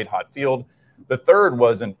 cybersecurity, white hot field. The third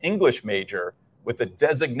was an English major with a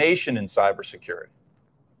designation in cybersecurity.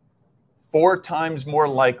 4 times more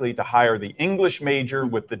likely to hire the English major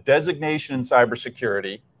with the designation in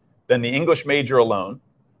cybersecurity than the English major alone,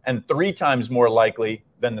 and 3 times more likely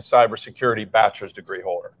than the cybersecurity bachelor's degree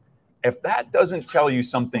holder. If that doesn't tell you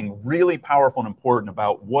something really powerful and important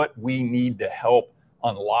about what we need to help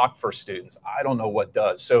unlock for students, I don't know what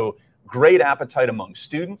does. So great appetite among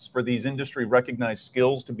students for these industry recognized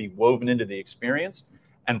skills to be woven into the experience.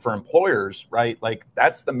 And for employers, right, like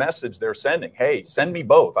that's the message they're sending. Hey, send me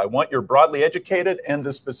both. I want your broadly educated and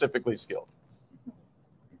the specifically skilled.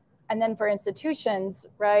 And then for institutions,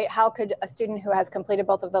 right, how could a student who has completed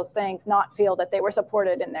both of those things not feel that they were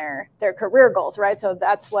supported in their career goals, right? So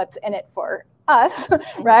that's what's in it for us,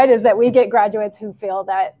 right, is that we get graduates who feel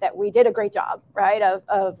that we did a great job, right,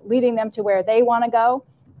 of leading them to where they want to go.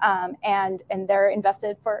 And they're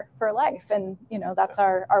invested for life, and you know that's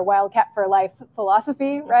our Wildcat for Life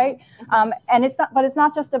philosophy, right? And it's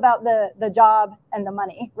not just about the job and the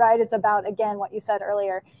money, right? It's about, again, what you said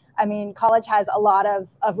earlier. I mean, college has a lot of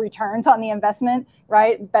returns on the investment,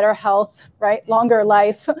 right? Better health, right? Longer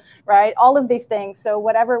life, right? All of these things. So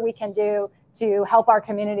whatever we can do to help our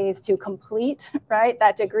communities to complete, right,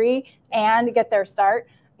 that degree and get their start,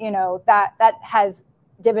 you know, that has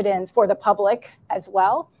dividends for the public as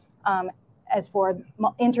well, as for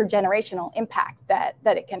intergenerational impact that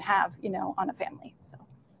it can have, you know, on a family. So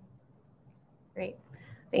great,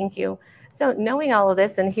 thank you. So knowing all of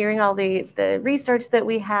this and hearing all the research that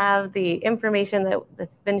we have, the information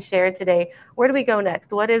that's been shared today, where do we go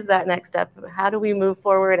next? What is that next step? How do we move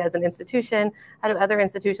forward as an institution? How do other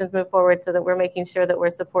institutions move forward so that we're making sure that we're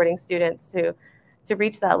supporting students to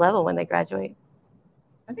reach that level when they graduate?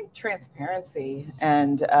 I think transparency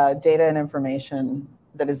and data and information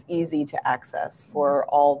that is easy to access for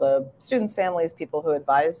all the students, families, people who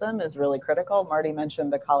advise them is really critical. Marty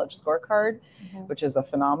mentioned the College Scorecard, which is a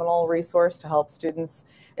phenomenal resource to help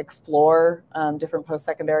students explore different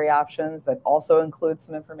post-secondary options that also includes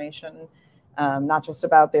some information, not just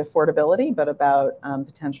about the affordability, but about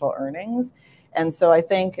potential earnings. And so I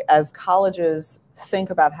think as colleges think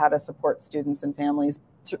about how to support students and families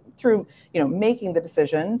through, you know, making the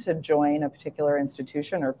decision to join a particular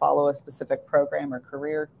institution or follow a specific program or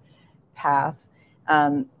career path,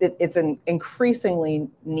 it's increasingly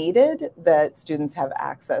needed that students have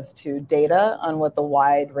access to data on what the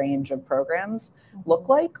wide range of programs look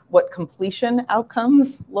like, what completion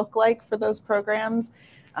outcomes look like for those programs,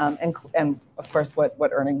 and of course, what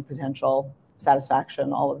earning potential,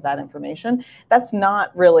 satisfaction, all of that information. That's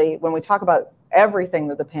not really, when we talk about everything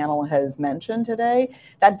that the panel has mentioned today,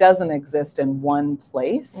 that doesn't exist in one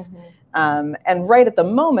place. And right at the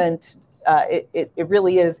moment, it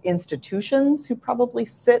really is institutions who probably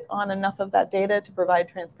sit on enough of that data to provide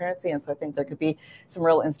transparency. And so I think there could be some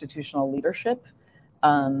real institutional leadership.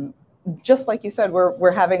 Just like you said,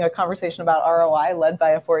 we're having a conversation about ROI led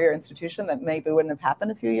by a four-year institution that maybe wouldn't have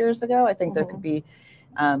happened a few years ago. I think there could be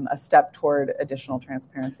a step toward additional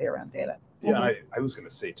transparency around data. Yeah, I was going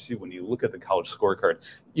to say too, when you look at the College Scorecard,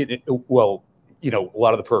 well, you know, a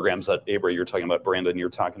lot of the programs that Abra, you're talking about, Brandon, you're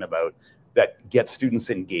talking about that get students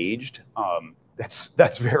engaged,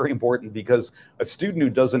 That's very important, because a student who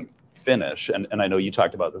doesn't finish, and I know you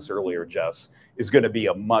talked about this earlier, Jess, is going to be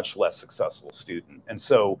a much less successful student. And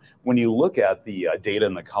so when you look at the data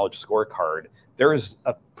in the college scorecard, there is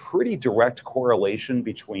a pretty direct correlation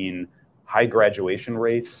between high graduation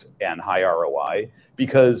rates and high ROI,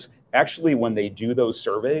 because actually when they do those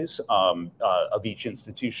surveys of each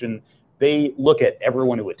institution, they look at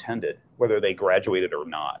everyone who attended, whether they graduated or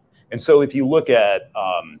not. And so if you look at,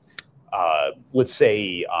 let's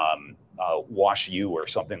say, Wash U or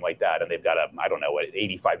something like that, and they've got I don't know, an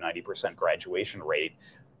 85–90% graduation rate.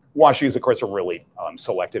 Wash U is, of course, a really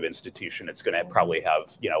selective institution. It's going to probably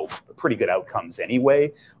have, pretty good outcomes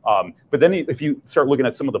anyway. But then if you start looking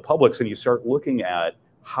at some of the publics and you start looking at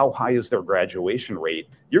how high is their graduation rate,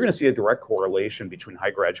 you're going to see a direct correlation between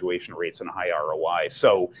high graduation rates and high ROI.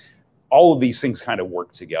 So all of these things kind of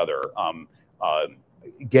work together.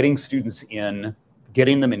 Getting students in,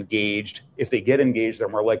 getting them engaged. If they get engaged, they're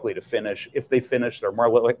more likely to finish. If they finish, they're more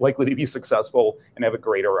likely to be successful and have a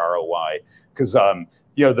greater ROI. Because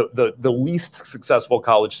the least successful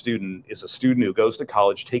college student is a student who goes to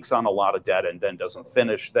college, takes on a lot of debt, and then doesn't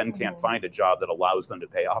finish, then can't find a job that allows them to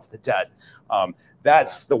pay off the debt.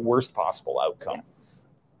 That's the worst possible outcome. Yes.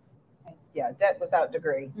 Yeah, debt without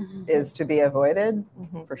degree is to be avoided,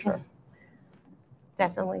 for sure.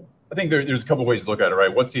 Definitely. I think there's a couple ways to look at it,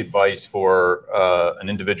 right? What's the advice for an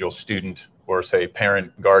individual student, or say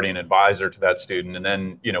parent, guardian, advisor to that student? And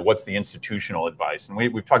then, what's the institutional advice? And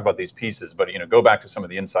we've talked about these pieces, but, go back to some of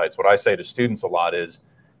the insights. What I say to students a lot is,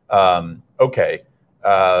 okay,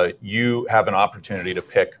 you have an opportunity to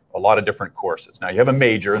pick a lot of different courses. Now you have a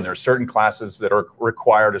major, and there are certain classes that are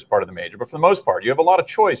required as part of the major, but for the most part, you have a lot of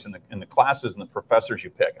choice in the classes and the professors you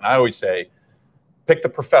pick. And I always say, pick the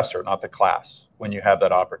professor, not the class, when you have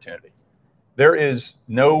that opportunity. There is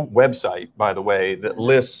no website, by the way, that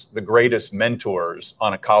lists the greatest mentors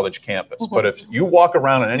on a college campus. But if you walk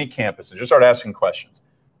around on any campus and just start asking questions,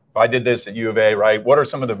 if I did this at U of A, right, what are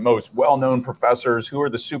some of the most well-known professors? Who are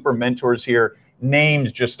the super mentors here?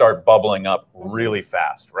 Names just start bubbling up really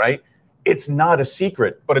fast, right? It's not a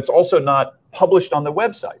secret, but it's also not published on the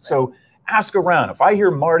website. So ask around. If I hear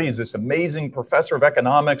Marty is this amazing professor of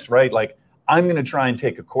economics, right, like, I'm going to try and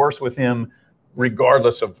take a course with him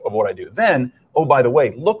regardless of what I do. Then, oh, by the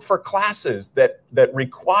way, look for classes that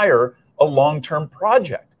require a long-term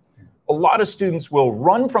project. A lot of students will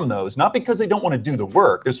run from those, not because they don't want to do the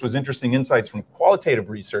work. This was interesting insights from qualitative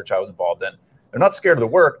research I was involved in. They're not scared of the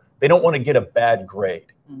work. They don't want to get a bad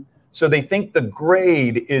grade. So they think the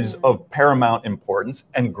grade is of paramount importance,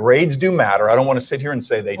 and grades do matter. I don't want to sit here and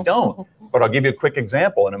say they don't, but I'll give you a quick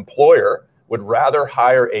example. An employer would rather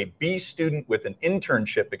hire a B student with an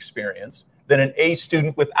internship experience than an A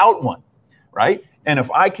student without one, right? And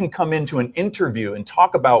if I can come into an interview and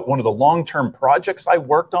talk about one of the long-term projects I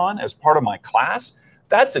worked on as part of my class,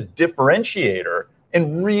 that's a differentiator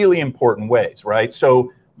in really important ways, right?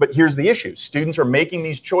 So, but here's the issue. Students are making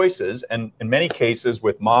these choices, and in many cases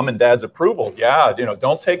with mom and dad's approval,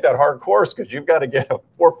 don't take that hard course because you've got to get a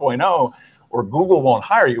 4.0 or Google won't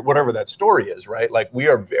hire you, whatever that story is, right? Like, we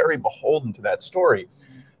are very beholden to that story.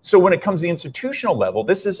 So when it comes to the institutional level,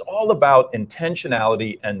 this is all about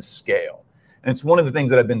intentionality and scale. And it's one of the things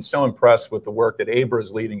that I've been so impressed with the work that Abra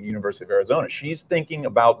is leading at the University of Arizona. She's thinking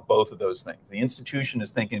about both of those things. The institution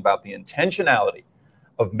is thinking about the intentionality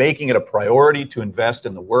of making it a priority to invest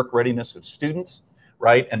in the work readiness of students,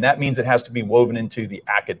 right? And that means it has to be woven into the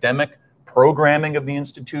academic programming of the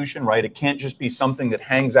institution, right? It can't just be something that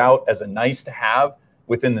hangs out as a nice to have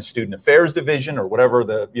within the student affairs division or whatever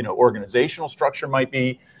the organizational structure might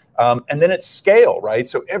be. And then it's scale, right?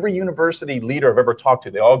 So every university leader I've ever talked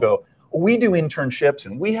to, they all go, well, we do internships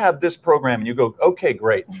and we have this program. And you go, okay,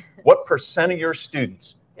 great. What percent of your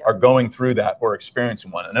students are going through that or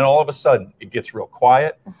experiencing one? And then all of a sudden it gets real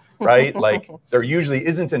quiet, right? Like, there usually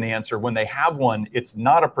isn't an answer. When they have one, it's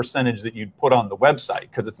not a percentage that you'd put on the website,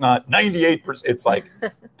 because it's not 98%. It's like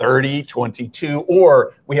 30, 22,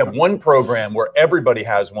 or we have one program where everybody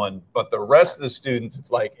has one, but the rest of the students,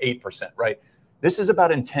 it's like 8%, right? This is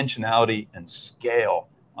about intentionality and scale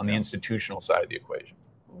on the institutional side of the equation.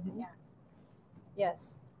 Yeah.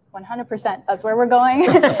 Yes. 100%. That's where we're going.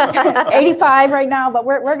 85 right now, but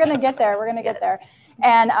we're going to get there. We're going to get there.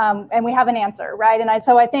 And we have an answer, right? And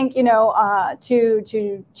so I think,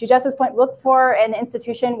 to Jess's point, look for an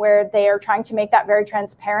institution where they are trying to make that very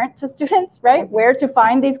transparent to students, right? Where to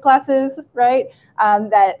find these classes, right?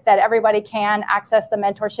 That everybody can access the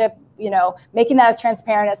mentorship, making that as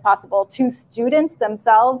transparent as possible to students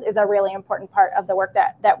themselves is a really important part of the work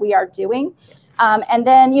that we are doing. And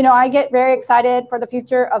then, you know, I get very excited for the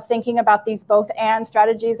future of thinking about these both and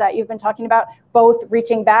strategies that you've been talking about, both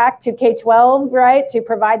reaching back to K-12, right, to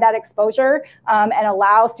provide that exposure and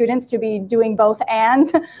allow students to be doing both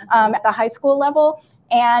and at the high school level,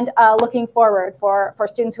 and looking forward for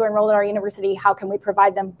students who enroll at our university, how can we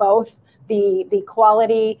provide them both the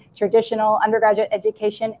quality traditional undergraduate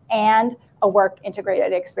education and a work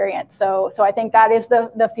integrated experience. So I think that is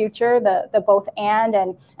the future, the both and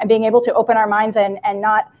being able to open our minds and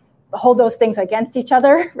not hold those things against each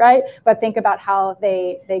other, right? But think about how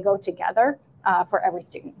they go together for every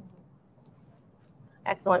student.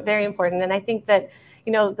 Excellent, very important. And I think that,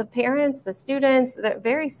 you know, the parents, the students, they're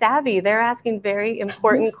very savvy. They're asking very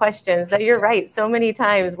important questions that you're right. So many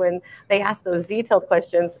times when they ask those detailed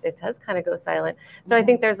questions, it does kind of go silent. So I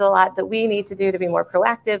think there's a lot that we need to do to be more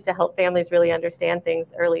proactive, to help families really understand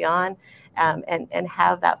things early on and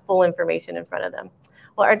have that full information in front of them.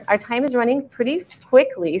 Well, our time is running pretty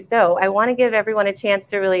quickly, so I want to give everyone a chance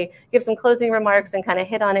to really give some closing remarks and kind of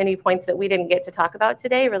hit on any points that we didn't get to talk about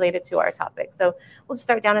today related to our topic. So we'll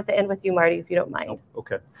start down at the end with you, Marty, if you don't mind. Oh,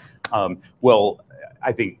 okay. Well,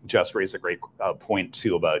 I think Jess raised a great point,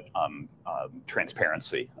 too, about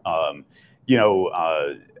transparency. You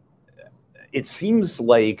know, it seems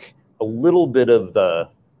like a little bit of the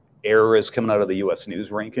error is coming out of the U.S.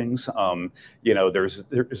 News rankings. You know, there's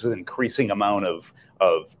an increasing amount of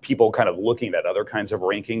people kind of looking at other kinds of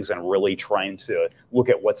rankings and really trying to look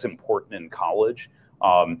at what's important in college.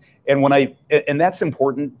 And that's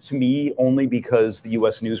important to me only because the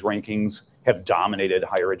U.S. News rankings have dominated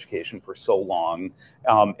higher education for so long,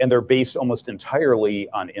 and they're based almost entirely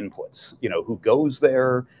on inputs. You know, who goes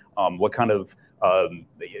there, what kind of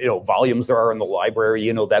you know, volumes there are in the library,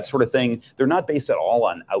 you know, that sort of thing. They're not based at all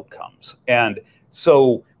on outcomes. And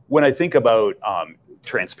so when I think about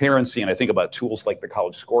transparency and I think about tools like the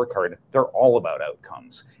college scorecard, they're all about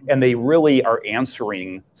outcomes. And they really are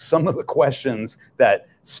answering some of the questions that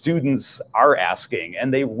students are asking,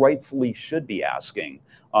 and they rightfully should be asking.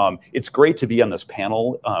 It's great to be on this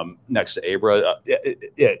panel next to Abra,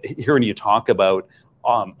 hearing you talk about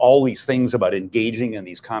all these things about engaging in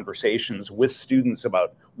these conversations with students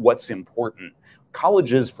about what's important.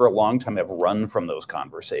 Colleges for a long time have run from those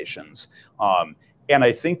conversations. And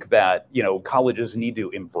I think that, you know, colleges need to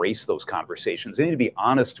embrace those conversations. They need to be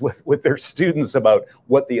honest with their students about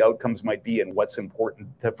what the outcomes might be and what's important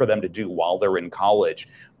for them to do while they're in college.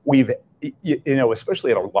 We've, you know, especially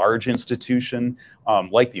at a large institution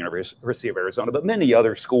like the University of Arizona, but many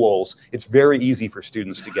other schools, it's very easy for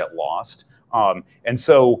students to get lost. And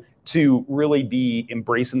so to really be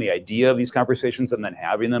embracing the idea of these conversations and then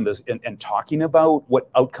having them and talking about what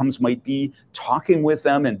outcomes might be, talking with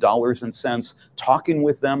them in dollars and cents, talking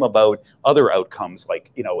with them about other outcomes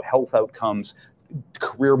like, you know, health outcomes,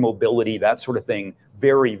 career mobility, that sort of thing.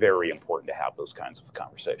 Very, very important to have those kinds of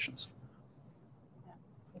conversations.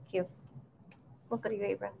 Thank you. We'll go to you,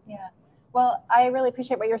 Abra. Yeah. Well, I really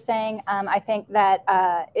appreciate what you're saying. I think that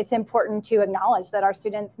it's important to acknowledge that our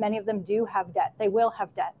students, many of them do have debt. They will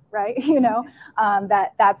have debt, right? You know,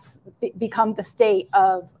 that's become the state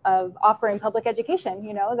of offering public education,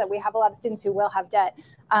 you know, that we have a lot of students who will have debt.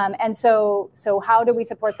 And so how do we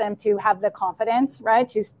support them to have the confidence, right,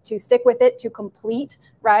 to stick with it, to complete,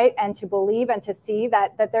 right, and to believe and to see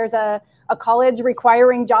that there's a college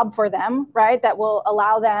requiring job for them, right, that will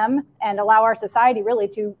allow them and allow our society really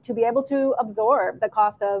to be able to absorb the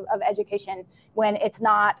cost of education when it's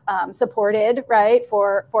not supported, right,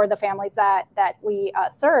 for the families that we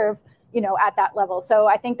serve, you know, at that level. So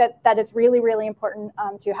I think that it's really, really important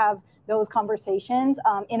to have those conversations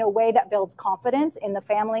in a way that builds confidence in the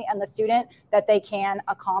family and the student that they can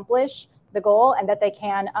accomplish the goal and that they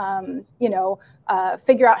can, you know,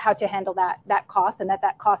 figure out how to handle that cost and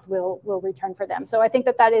that cost will return for them. So I think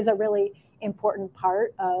that is a really important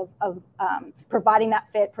part of providing that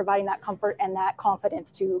fit, providing that comfort and that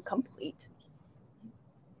confidence to complete.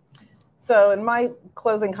 So in my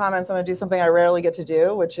closing comments, I'm going to do something I rarely get to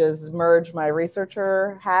do, which is merge my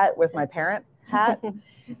researcher hat with my parent hat.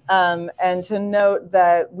 And to note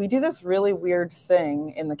that we do this really weird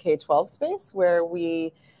thing in the K-12 space where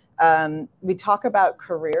we talk about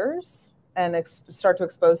careers and start to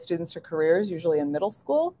expose students to careers, usually in middle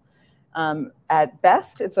school. At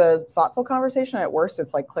best, it's a thoughtful conversation. At worst,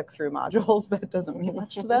 it's like click through modules that doesn't mean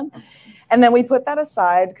much to them. And then we put that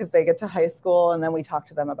aside because they get to high school and then we talk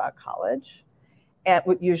to them about college, and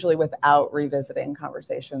usually without revisiting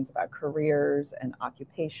conversations about careers and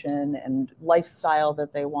occupation and lifestyle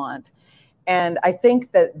that they want. And I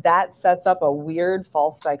think that that sets up a weird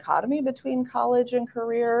false dichotomy between college and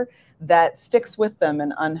career that sticks with them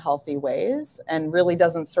in unhealthy ways and really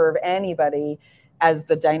doesn't serve anybody as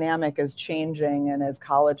the dynamic is changing and as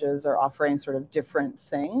colleges are offering sort of different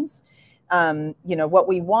things. You know, what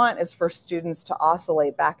we want is for students to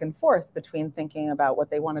oscillate back and forth between thinking about what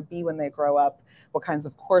they want to be when they grow up, what kinds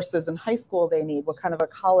of courses in high school they need, what kind of a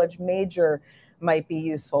college major might be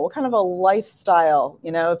useful, what kind of a lifestyle.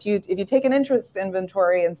 You know, if you take an interest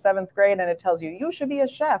inventory in 7th grade and it tells you you should be a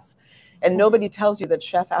chef, and nobody tells you that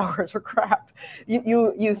chef hours are crap,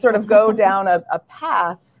 you sort of go down a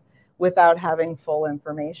path without having full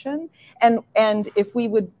information. And if we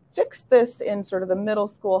would fix this in sort of the middle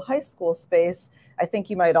school, high school space, I think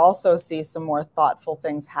you might also see some more thoughtful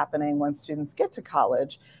things happening when students get to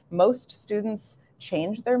college. Most students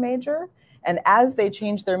change their major. And as they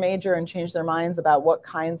change their major and change their minds about what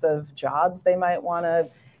kinds of jobs they might want to,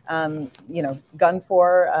 you know, gun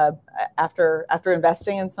for after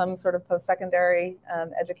investing in some sort of post-secondary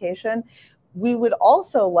education, we would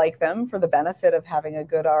also like them, for the benefit of having a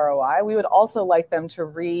good ROI, we would also like them to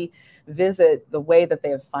revisit the way that they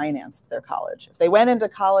have financed their college. If they went into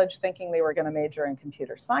college thinking they were going to major in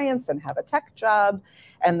computer science and have a tech job,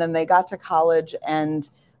 and then they got to college and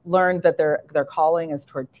learned that their calling is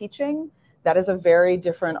toward teaching, that is a very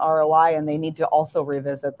different ROI, and they need to also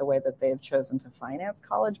revisit the way that they've chosen to finance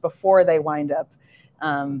college before they wind up,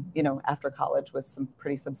 you know, after college with some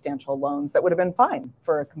pretty substantial loans that would have been fine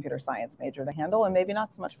for a computer science major to handle, and maybe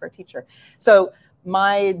not so much for a teacher. So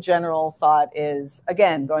my general thought is,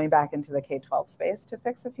 again, going back into the K-12 space to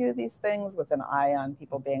fix a few of these things with an eye on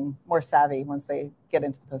people being more savvy once they get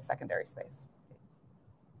into the post-secondary space.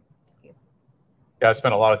 Yeah, I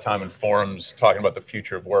spent a lot of time in forums talking about the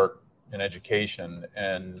future of work in education,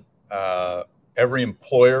 and every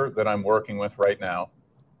employer that I'm working with right now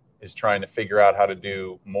is trying to figure out how to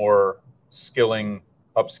do more skilling,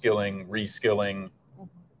 upskilling, reskilling,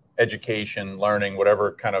 education, learning,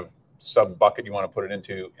 whatever kind of sub bucket you want to put it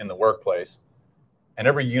into in the workplace. And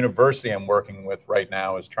every university I'm working with right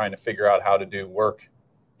now is trying to figure out how to do work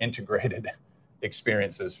integrated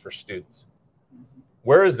experiences for students.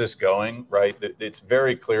 Where is this going, right? It's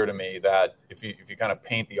very clear to me that if you kind of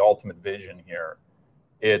paint the ultimate vision here,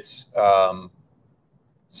 it's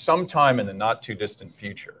sometime in the not too distant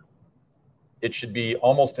future, it should be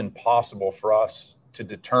almost impossible for us to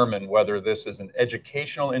determine whether this is an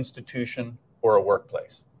educational institution or a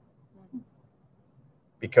workplace,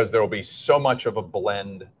 because there will be so much of a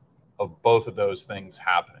blend of both of those things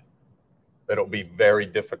happening that it'll be very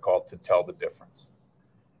difficult to tell the difference.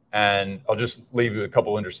 And I'll just leave you a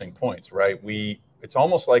couple interesting points, right? It's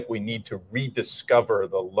almost like we need to rediscover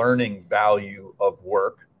the learning value of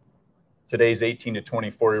work. Today's 18 to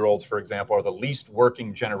 24-year-olds, for example, are the least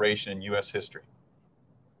working generation in US history.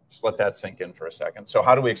 Just let that sink in for a second. So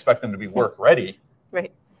how do we expect them to be work ready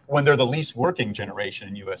when they're the least working generation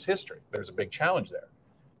in US history? There's a big challenge there.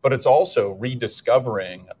 But it's also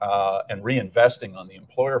rediscovering and reinvesting on the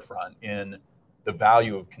employer front in the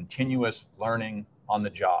value of continuous learning on the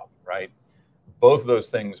job, right? Both of those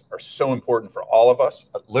things are so important for all of us,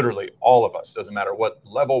 literally all of us. Doesn't matter what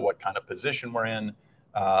level, what kind of position we're in.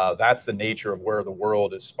 That's the nature of where the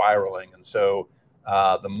world is spiraling. And so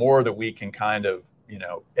the more that we can kind of, you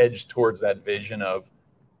know, edge towards that vision of,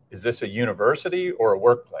 is this a university or a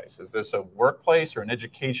workplace? Is this a workplace or an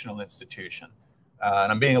educational institution?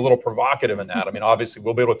 And I'm being a little provocative in that. I mean, obviously,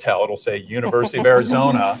 we'll be able to tell. It'll say University of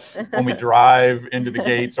Arizona when we drive into the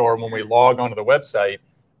gates or when we log onto the website.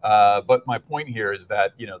 But my point here is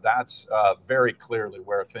that, you know, that's very clearly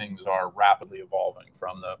where things are rapidly evolving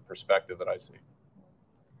from the perspective that I see.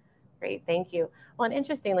 Great, thank you. Well, and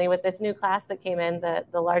interestingly, with this new class that came in,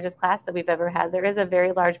 the largest class that we've ever had, there is a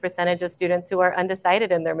very large percentage of students who are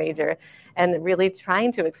undecided in their major and really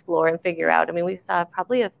trying to explore and figure out. I mean, we saw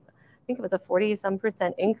probably I think it was a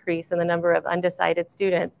 40-some% increase in the number of undecided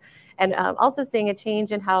students. And also seeing a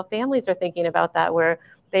change in how families are thinking about that, where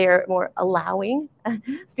they are more allowing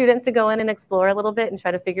students to go in and explore a little bit and try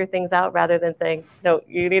to figure things out rather than saying, no,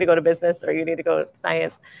 you need to go to business or you need to go to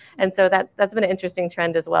science. And so that's been an interesting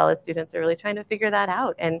trend as well, as students are really trying to figure that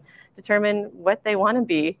out and determine what they want to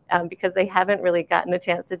be, because they haven't really gotten a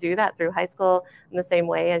chance to do that through high school in the same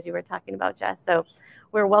way as you were talking about, Jess. So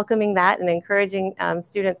we're welcoming that and encouraging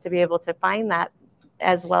students to be able to find that,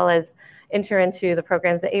 as well as enter into the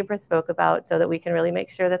programs that Abra spoke about, so that we can really make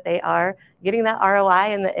sure that they are getting that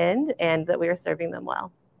ROI in the end and that we are serving them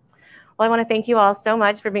well. Well, I want to thank you all so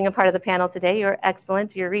much for being a part of the panel today. You're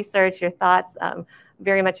excellent. Your research, your thoughts,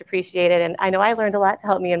 very much appreciated. And I know I learned a lot to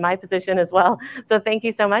help me in my position as well. So thank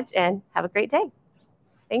you so much and have a great day.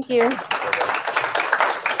 Thank you.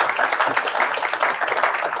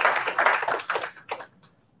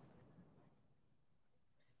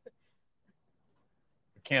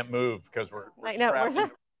 can't move because we're I know. trapped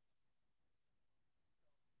in